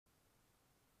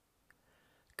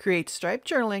Create striped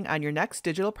journaling on your next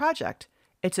digital project.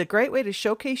 It's a great way to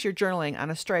showcase your journaling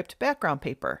on a striped background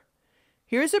paper.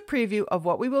 Here's a preview of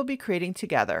what we will be creating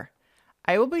together.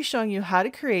 I will be showing you how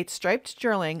to create striped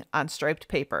journaling on striped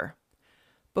paper.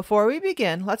 Before we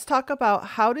begin, let's talk about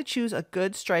how to choose a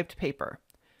good striped paper.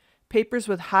 Papers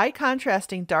with high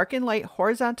contrasting dark and light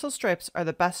horizontal stripes are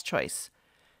the best choice.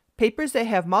 Papers that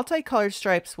have multicolored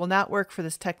stripes will not work for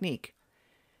this technique.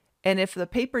 And if the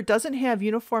paper doesn't have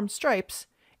uniform stripes,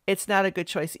 it's not a good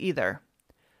choice either.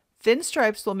 Thin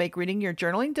stripes will make reading your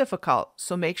journaling difficult,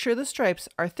 so make sure the stripes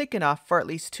are thick enough for at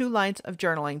least 2 lines of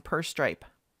journaling per stripe.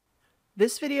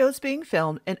 This video is being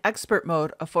filmed in expert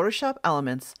mode of Photoshop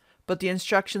Elements, but the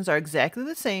instructions are exactly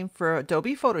the same for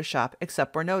Adobe Photoshop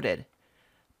except where noted.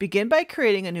 Begin by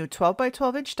creating a new 12 by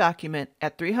 12 inch document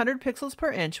at 300 pixels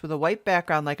per inch with a white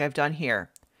background like I've done here.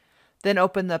 Then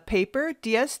open the paper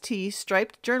DST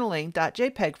striped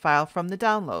journaling.jpg file from the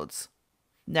downloads.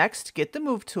 Next, get the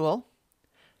Move tool.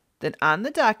 Then on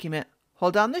the document,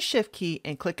 hold down the Shift key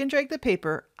and click and drag the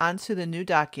paper onto the new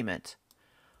document.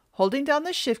 Holding down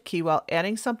the Shift key while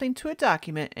adding something to a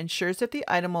document ensures that the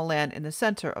item will land in the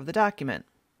center of the document.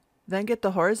 Then get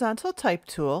the Horizontal Type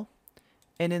tool,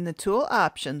 and in the tool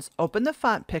options, open the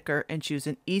font picker and choose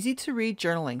an easy-to-read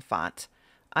journaling font.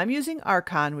 I'm using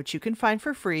Archon, which you can find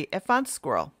for free at Font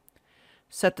Squirrel.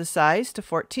 Set the size to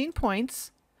 14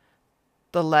 points,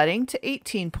 the leading to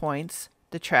 18 points,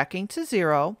 the tracking to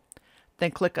 0,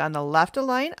 then click on the left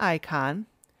align icon.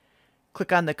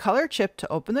 Click on the color chip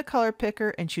to open the color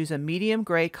picker and choose a medium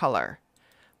gray color.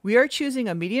 We are choosing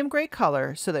a medium gray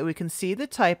color so that we can see the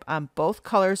type on both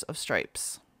colors of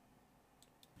stripes.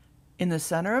 In the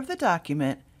center of the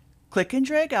document, click and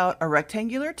drag out a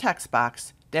rectangular text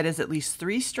box that is at least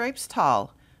 3 stripes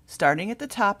tall, starting at the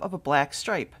top of a black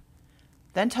stripe.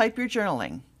 Then type your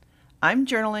journaling. I'm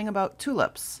journaling about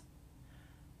tulips.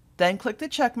 Then click the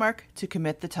check mark to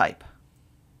commit the type.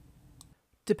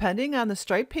 Depending on the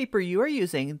striped paper you are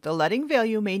using, the leading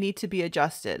value may need to be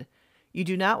adjusted. You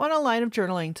do not want a line of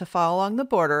journaling to fall along the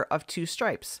border of 2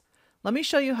 stripes. Let me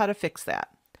show you how to fix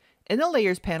that. In the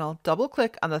Layers panel,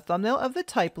 double-click on the thumbnail of the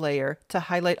type layer to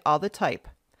highlight all the type.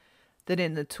 Then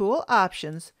in the Tool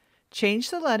options,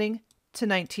 change the leading to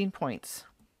 19 points.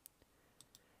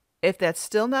 If that's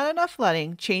still not enough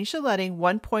leading, change the leading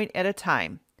 1 point at a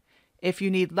time. If you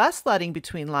need less leading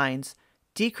between lines,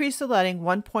 decrease the leading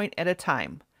 1 point at a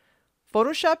time.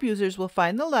 Photoshop users will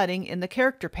find the leading in the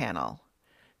Character panel.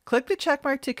 Click the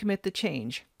checkmark to commit the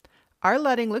change. Our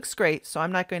leading looks great, so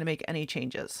I'm not going to make any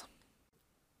changes.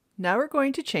 Now we're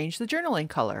going to change the journaling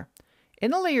color.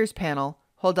 In the Layers panel,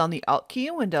 hold down the Alt key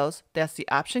in Windows, that's the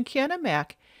Option key on a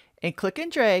Mac, and click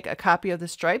and drag a copy of the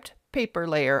striped paper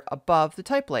layer above the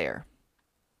type layer.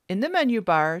 In the menu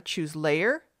bar, choose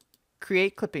Layer,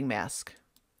 Create Clipping Mask.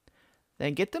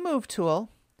 Then get the Move tool,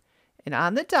 and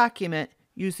on the document,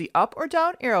 use the up or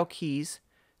down arrow keys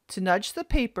to nudge the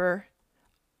paper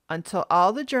until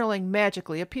all the journaling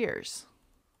magically appears.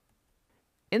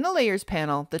 In the Layers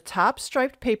panel, the top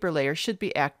striped paper layer should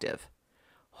be active.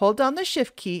 Hold down the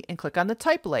Shift key and click on the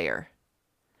type layer.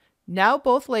 Now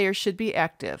both layers should be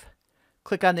active.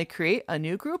 Click on the Create a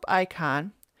New Group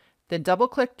icon, then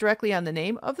double-click directly on the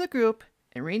name of the group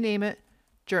and rename it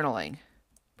Journaling.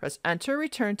 Press Enter or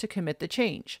Return to commit the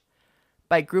change.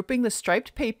 By grouping the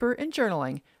striped paper and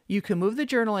journaling, you can move the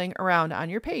journaling around on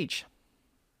your page.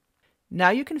 Now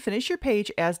you can finish your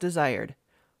page as desired.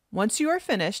 Once you are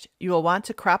finished, you will want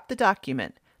to crop the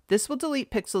document. This will delete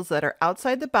pixels that are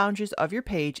outside the boundaries of your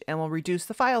page and will reduce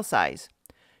the file size.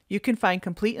 You can find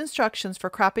complete instructions for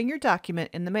cropping your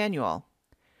document in the manual.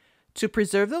 To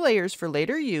preserve the layers for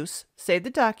later use, save the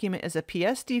document as a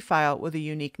PSD file with a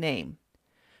unique name.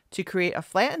 To create a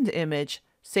flattened image,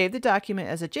 save the document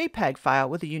as a JPEG file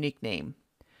with a unique name.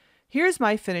 Here's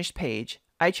my finished page.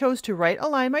 I chose to right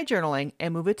align my journaling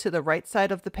and move it to the right side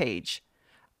of the page.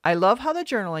 I love how the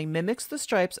journaling mimics the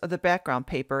stripes of the background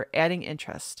paper, adding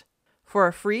interest. For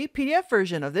a free PDF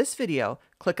version of this video,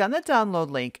 click on the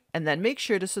download link and then make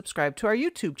sure to subscribe to our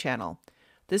YouTube channel.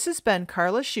 This has been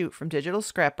Carla Shute from Digital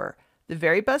Scrapper, the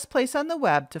very best place on the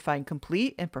web to find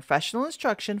complete and professional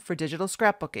instruction for digital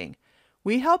scrapbooking.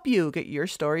 We help you get your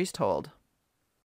stories told.